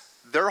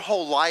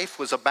whole life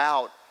was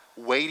about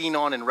waiting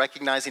on and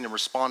recognizing and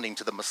responding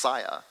to the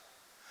Messiah.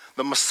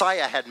 The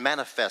Messiah had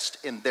manifest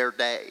in their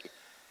day.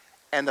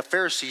 And the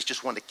Pharisees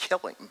just wanted to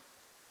kill him.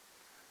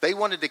 They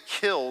wanted to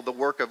kill the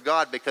work of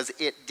God because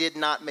it did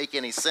not make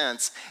any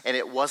sense and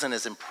it wasn't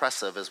as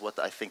impressive as what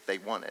I think they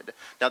wanted.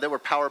 Now, there were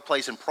power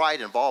plays and pride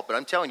involved, but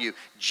I'm telling you,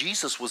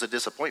 Jesus was a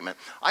disappointment.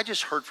 I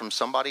just heard from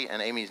somebody,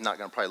 and Amy's not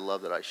going to probably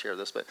love that I share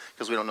this, but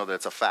because we don't know that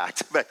it's a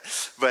fact.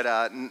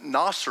 But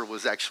Nasser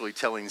was actually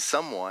telling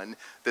someone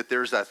that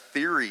there's a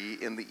theory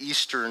in the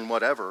Eastern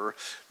whatever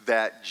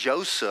that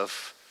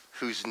Joseph,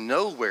 who's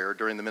nowhere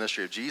during the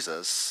ministry of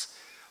Jesus,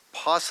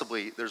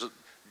 possibly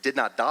did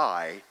not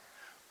die,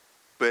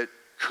 but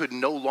could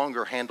no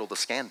longer handle the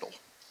scandal.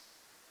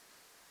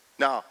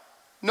 Now,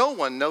 no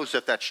one knows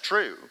if that's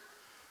true,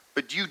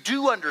 but you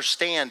do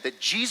understand that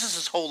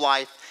Jesus' whole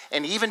life,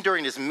 and even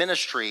during his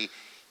ministry,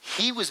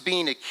 he was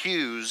being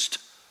accused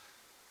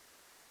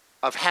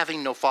of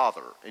having no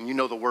father. And you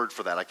know the word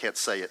for that. I can't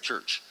say at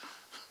church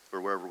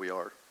or wherever we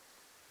are.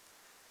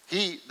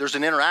 There's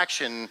an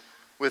interaction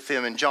with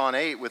him in John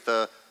 8 with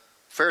the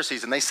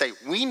Pharisees, and they say,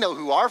 we know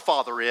who our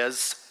father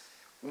is.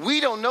 We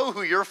don't know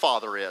who your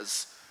father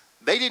is.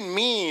 They didn't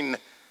mean,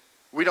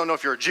 we don't know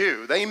if you're a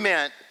Jew. They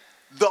meant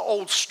the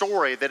old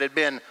story that had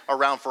been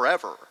around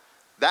forever.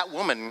 That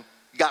woman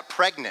got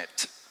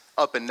pregnant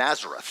up in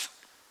Nazareth,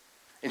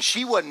 and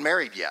she wasn't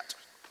married yet.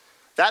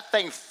 That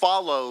thing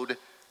followed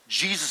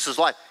Jesus'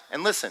 life.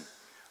 And listen,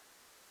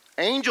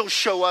 angels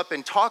show up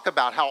and talk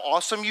about how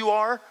awesome you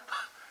are,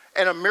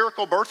 and a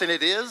miracle birth, and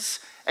it is,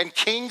 and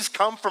kings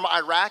come from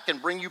Iraq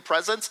and bring you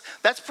presents.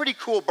 That's pretty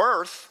cool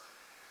birth.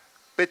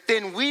 But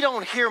then we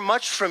don't hear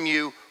much from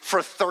you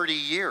for 30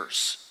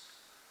 years.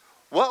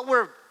 What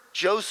were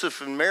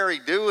Joseph and Mary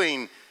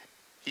doing?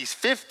 He's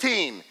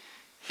 15.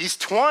 He's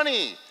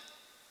 20.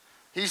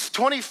 He's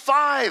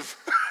 25.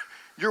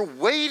 You're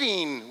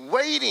waiting,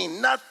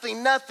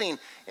 nothing.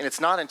 And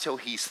it's not until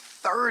he's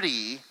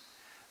 30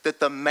 that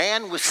the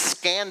man with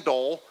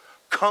scandal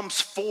comes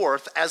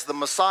forth as the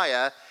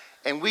Messiah,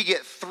 and we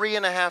get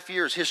 3.5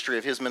 years history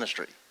of his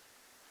ministry.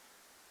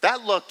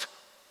 That looked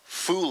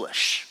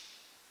foolish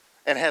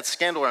and had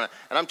scandal in it.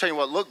 And I'm telling you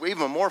what, look,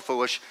 even more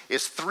foolish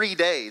is 3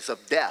 days of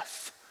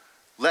death.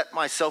 Let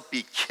myself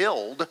be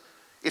killed.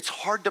 It's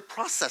hard to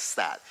process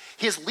that.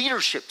 His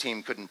leadership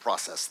team couldn't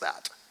process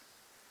that.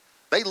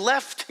 They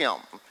left him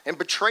and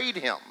betrayed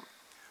him,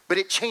 but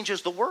it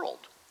changes the world.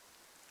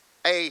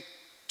 A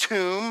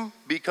tomb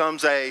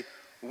becomes a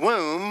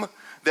womb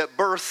that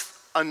births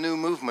a new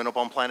movement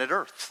upon planet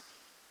Earth.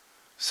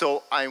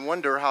 So I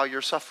wonder how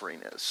your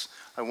suffering is.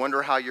 I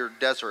wonder how your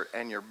desert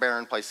and your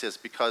barren place is,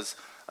 because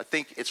I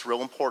think it's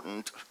real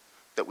important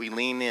that we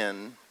lean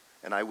in,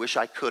 and I wish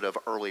I could have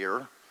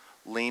earlier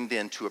leaned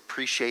in to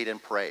appreciate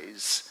and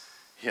praise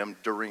him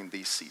during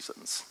these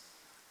seasons,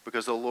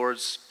 because the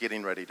Lord's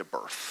getting ready to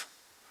birth.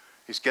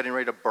 He's getting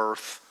ready to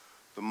birth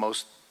the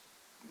most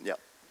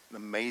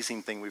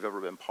amazing thing we've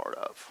ever been part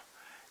of.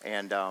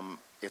 And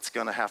it's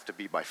going to have to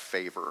be by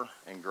favor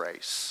and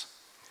grace.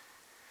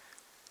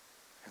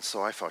 And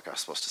so I felt like I was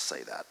supposed to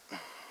say that.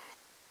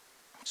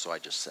 So I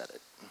just said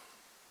it.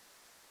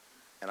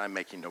 And I'm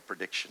making no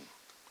prediction.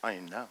 I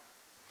didn't know.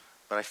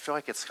 But I feel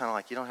like it's kind of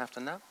like, you don't have to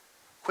know.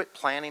 Quit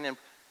planning. And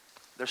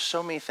there's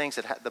so many things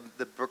that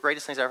the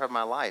greatest things I ever had in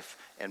my life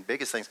and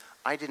biggest things,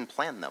 I didn't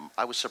plan them.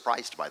 I was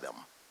surprised by them.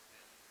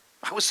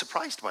 I was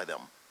surprised by them.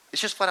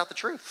 It's just flat out the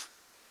truth.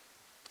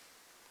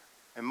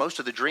 And most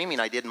of the dreaming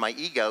I did in my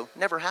ego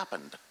never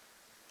happened.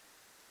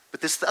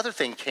 But this other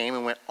thing came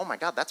and went, oh my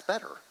God, that's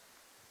better.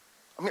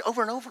 I mean,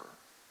 over and over.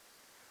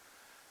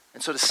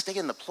 And so to stay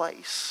in the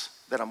place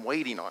that I'm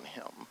waiting on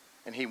him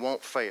and he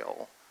won't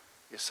fail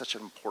is such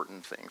an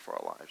important thing for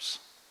our lives.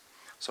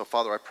 So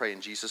Father, I pray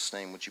in Jesus'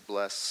 name, would you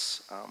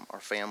bless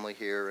our family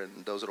here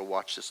and those that will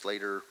watch this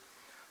later,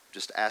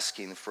 just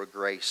asking for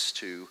grace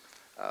to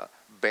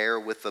bear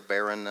with the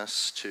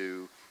barrenness,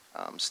 to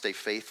stay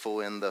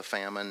faithful in the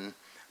famine,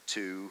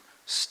 to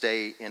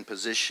stay in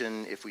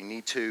position if we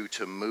need to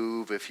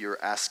move if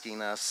you're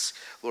asking us.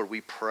 Lord,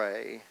 we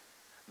pray,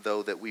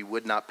 though, that we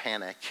would not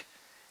panic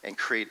and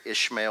create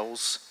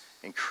Ishmaels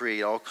and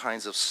create all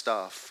kinds of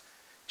stuff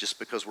just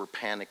because we're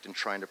panicked and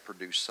trying to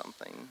produce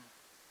something.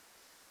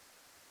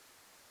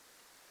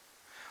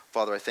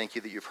 Father, I thank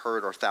you that you've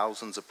heard our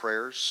thousands of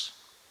prayers.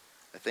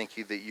 I thank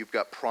you that you've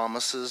got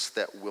promises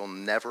that will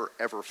never,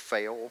 ever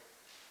fail.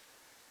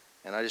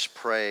 And I just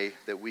pray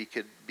that we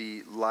could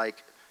be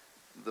like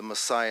the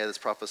Messiah that's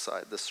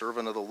prophesied, the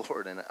servant of the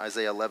Lord in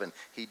Isaiah 11.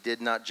 He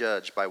did not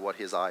judge by what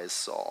his eyes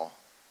saw.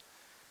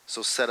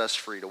 So set us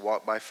free to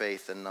walk by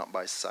faith and not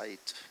by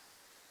sight.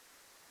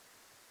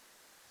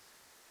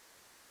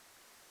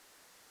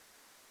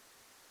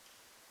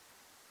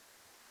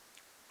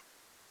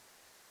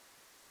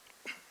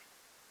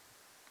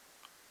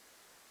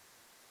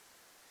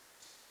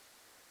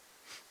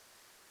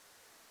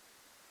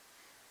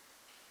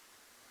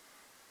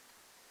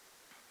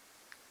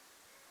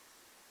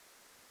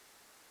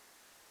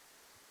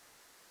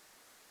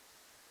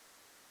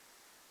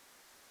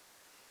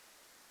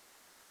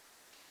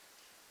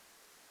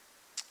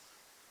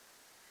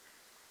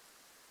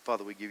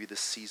 Father, we give you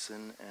this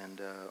season,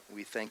 and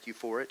we thank you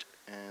for it,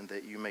 and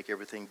that you make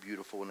everything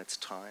beautiful in its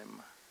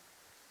time.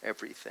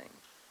 Everything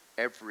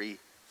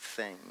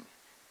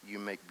you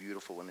make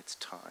beautiful in its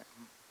time.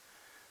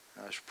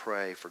 I just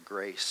pray for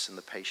grace and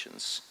the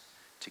patience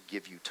to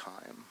give you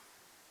time.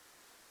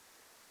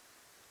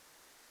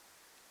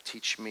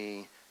 Teach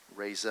me,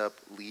 raise up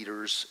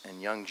leaders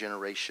and young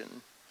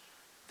generation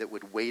that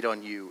would wait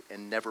on you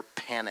and never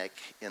panic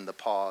in the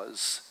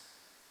pause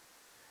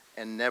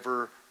and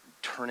never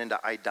turn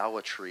into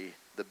idolatry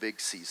the big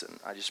season.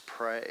 I just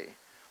pray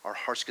our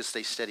hearts could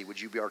stay steady. Would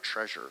you be our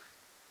treasure,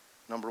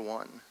 number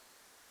one?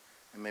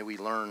 And may we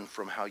learn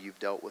from how you've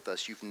dealt with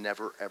us. You've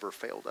never, ever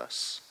failed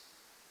us.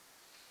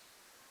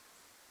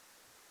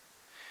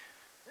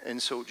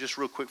 And so just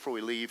real quick before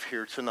we leave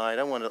here tonight,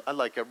 I'd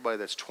like everybody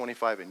that's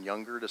 25 and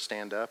younger to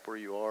stand up where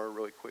you are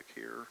really quick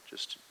here.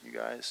 Just you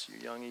guys, you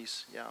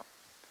youngies, yeah.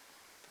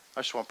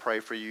 I just want to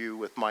pray for you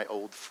with my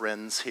old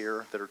friends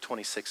here that are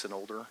 26 and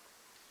older.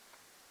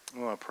 I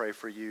want to pray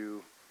for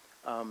you.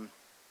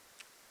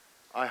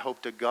 I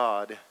hope to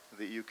God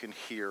that you can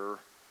hear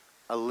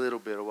a little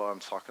bit of what I'm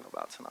talking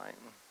about tonight,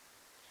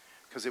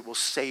 because it will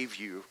save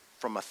you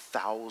from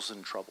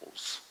 1,000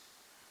 troubles.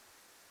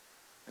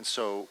 And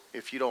so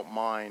if you don't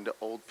mind,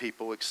 old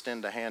people,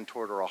 extend a hand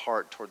toward or a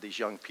heart toward these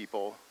young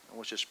people, and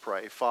let's just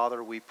pray.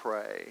 Father, we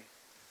pray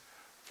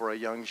for a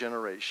young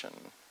generation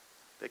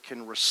that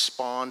can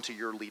respond to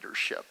your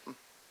leadership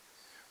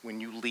when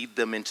you lead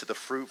them into the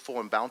fruitful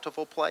and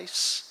bountiful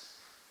place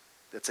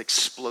that's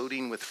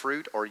exploding with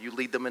fruit, or you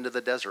lead them into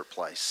the desert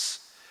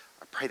place.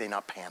 I pray they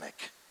not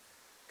panic.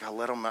 God,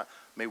 let them,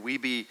 may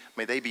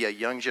they be a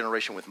young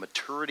generation with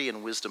maturity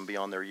and wisdom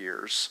beyond their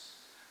years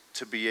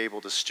to be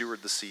able to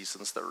steward the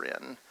seasons they're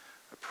in.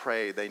 I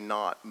pray they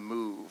not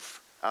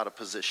move out of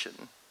position.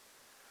 I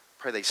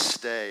pray they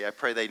stay. I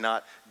pray they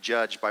not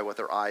judge by what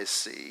their eyes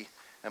see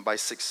and by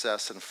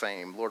success and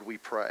fame. Lord, we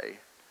pray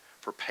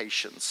for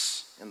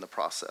patience in the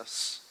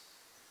process,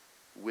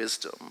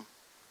 wisdom.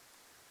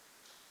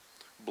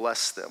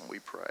 Bless them, we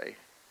pray,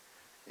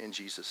 in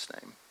Jesus'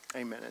 name.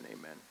 Amen and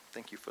amen.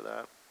 Thank you for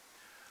that.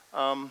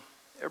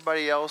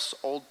 Everybody else,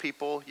 old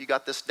people, you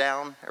got this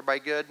down? Everybody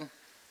good?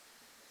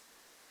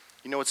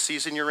 You know what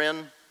season you're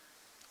in?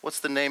 What's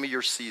the name of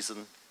your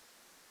season?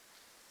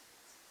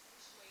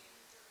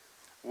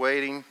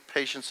 Waiting,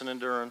 patience, and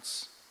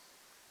endurance.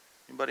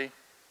 Anybody?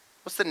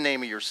 What's the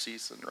name of your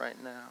season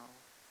right now?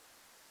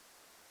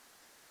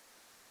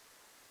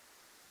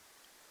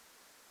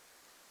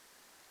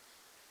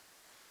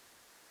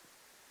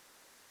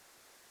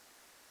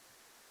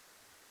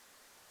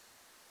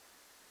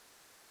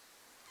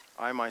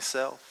 I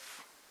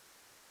myself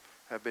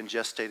have been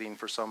gestating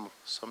for some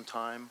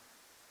time,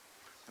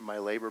 and my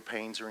labor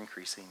pains are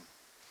increasing.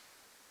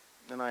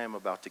 And I am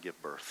about to give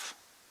birth.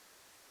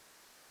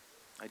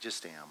 I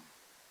just am.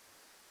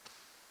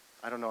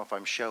 I don't know if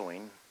I'm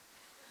showing.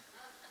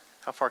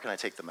 How far can I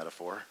take the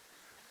metaphor?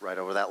 Right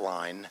over that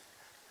line.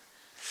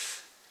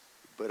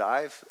 But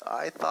I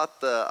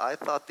thought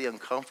the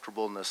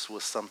uncomfortableness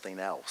was something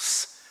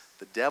else.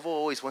 The devil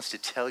always wants to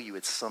tell you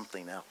it's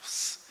something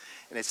else.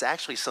 And it's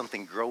actually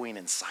something growing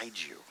inside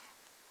you.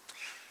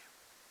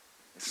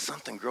 It's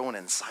something growing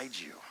inside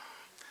you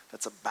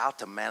that's about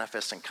to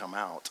manifest and come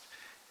out.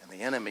 And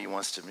the enemy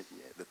wants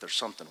that there's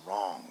something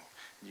wrong.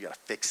 And you got to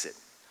fix it.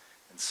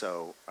 And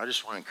so I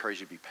just want to encourage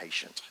you to be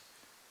patient.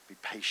 Be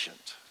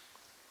patient.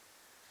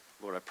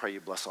 Lord, I pray you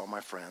bless all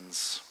my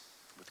friends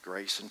with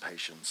grace and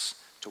patience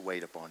to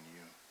wait upon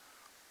you,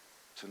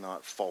 to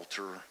not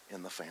falter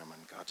in the famine.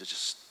 God, to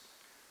just,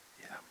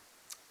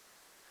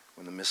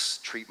 when the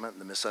mistreatment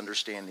and the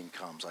misunderstanding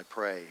comes, I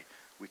pray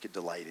we could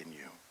delight in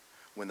you.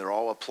 When they're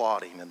all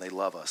applauding and they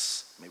love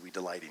us, may we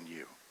delight in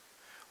you.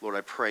 Lord,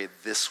 I pray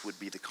this would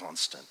be the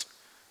constant,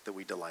 that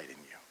we delight in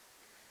you,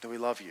 that we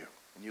love you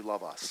and you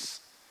love us.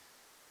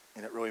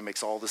 And it really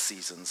makes all the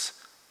seasons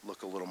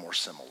look a little more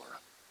similar.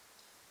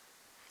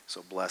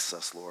 So bless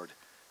us, Lord,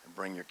 and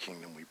bring your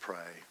kingdom, we pray.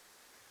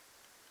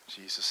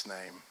 In Jesus'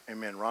 name,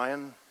 amen.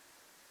 Ryan,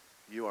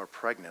 you are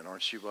pregnant,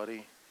 aren't you,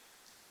 buddy?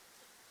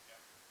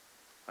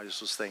 I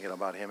just was thinking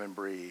about him and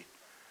Bree,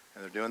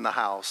 and they're doing the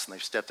house, and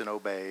they've stepped and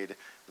obeyed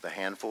with a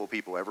handful of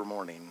people every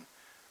morning.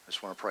 I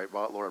just want to pray,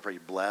 Lord, I pray you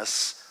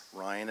bless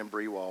Ryan and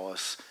Bree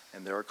Wallace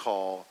and their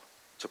call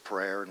to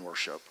prayer and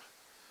worship.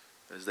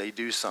 As they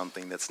do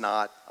something that's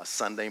not a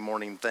Sunday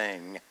morning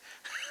thing,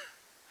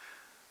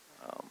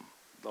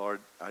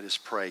 Lord, I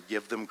just pray,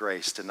 give them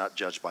grace to not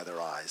judge by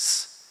their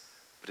eyes,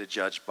 but to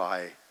judge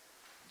by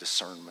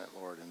discernment,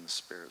 Lord, in the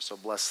Spirit. So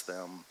bless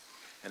them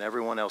and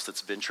everyone else that's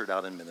ventured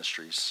out in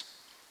ministries.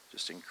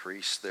 Just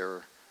increase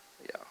their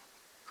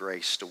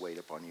grace to wait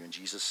upon you. In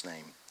Jesus'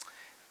 name,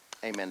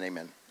 amen,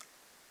 amen.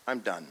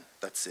 I'm done.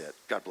 That's it.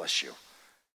 God bless you.